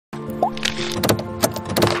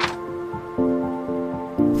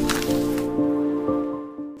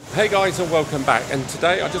Hey guys, and welcome back. And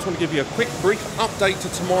today I just want to give you a quick brief update to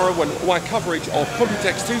tomorrow when all our coverage of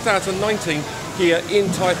Computex 2019 here in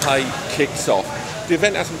Taipei kicks off. The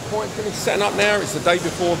event hasn't quite finished setting up now. It's the day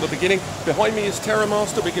before the beginning. Behind me is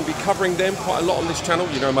TerraMaster. We're going to be covering them quite a lot on this channel.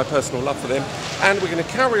 You know my personal love for them. And we're going to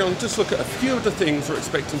carry on, just look at a few of the things we're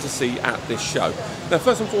expecting to see at this show. Now,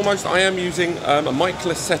 first and foremost, I am using a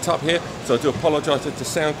micless setup here, so I do apologise if the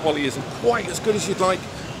sound quality isn't quite as good as you'd like,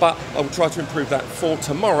 but I will try to improve that for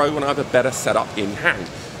tomorrow when I have a better setup in hand.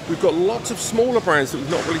 We've got lots of smaller brands that we've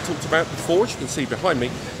not really talked about before, as you can see behind me,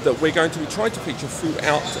 that we're going to be trying to feature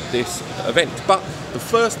throughout this event. But the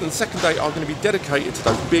first and second day are going to be dedicated to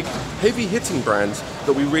those big, heavy-hitting brands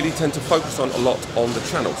that we really tend to focus on a lot on the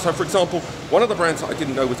channel. So, for example, one of the brands that I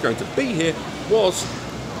didn't know was going to be here was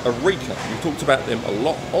Regent. We've talked about them a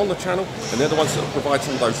lot on the channel, and they're the ones that provide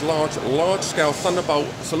some of those large-scale Thunderbolt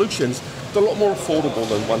solutions that are a lot more affordable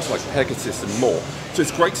than ones like Pegasus and more. So it's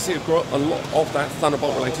great to see a lot of that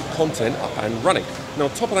Thunderbolt-related content up and running. Now, on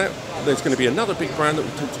top of that, there's going to be another big brand that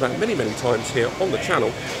we've talked about many times here on the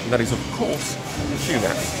channel, and that is, of course,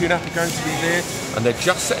 QNAP. QNAP are going to be there, and they're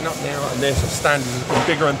just setting up now, and their stand is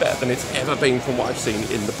bigger and better than it's ever been from what I've seen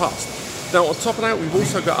in the past. Now, on top of that, we've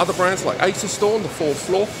also got other brands like htto on the 4th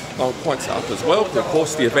floor, aren't quite set up as well, but of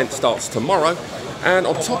course the event starts tomorrow. And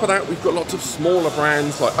on top of that, we've got lots of smaller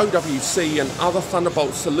brands like OWC and other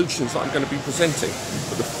Thunderbolt solutions that I'm going to be presenting.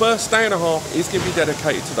 But the first day and a half is going to be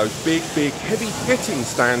dedicated to those big, heavy-hitting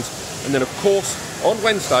stands. And then, of course, on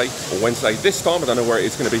Wednesday this time, I don't know where it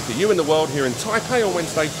is going to be for you in the world, here in Taipei on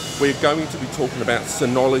Wednesday, we're going to be talking about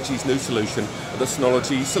Synology's new solution, the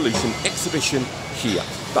Synology Solution Exhibition here.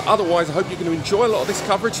 But otherwise, I hope you're going to enjoy a lot of this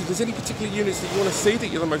coverage. If there's any particular units that you want to see that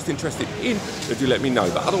you're the most interested in, then do let me know.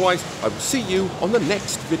 But otherwise, I will see you on the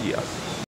next video.